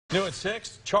New at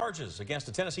 6, charges against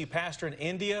a Tennessee pastor in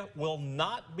India will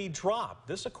not be dropped.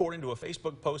 This according to a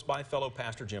Facebook post by fellow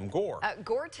pastor Jim Gore.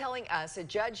 Gore telling us a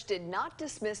judge did not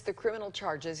dismiss the criminal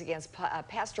charges against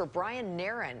Pastor Brian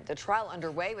Nairn. The trial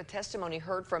underway with testimony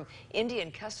heard from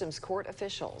Indian Customs Court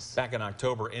officials. Back in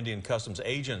October, Indian Customs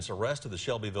agents arrested the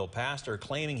Shelbyville pastor,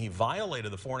 claiming he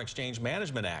violated the Foreign Exchange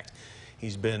Management Act.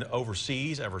 He's been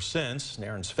overseas ever since.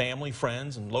 Nairn's family,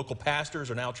 friends, and local pastors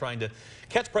are now trying to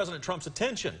catch President Trump's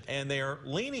attention, and they are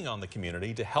leaning on the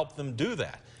community to help them do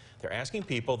that. They're asking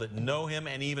people that know him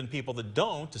and even people that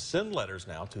don't to send letters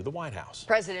now to the White House.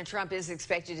 President Trump is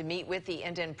expected to meet with the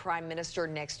Indian Prime Minister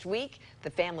next week, the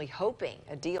family hoping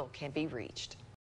a deal can be reached.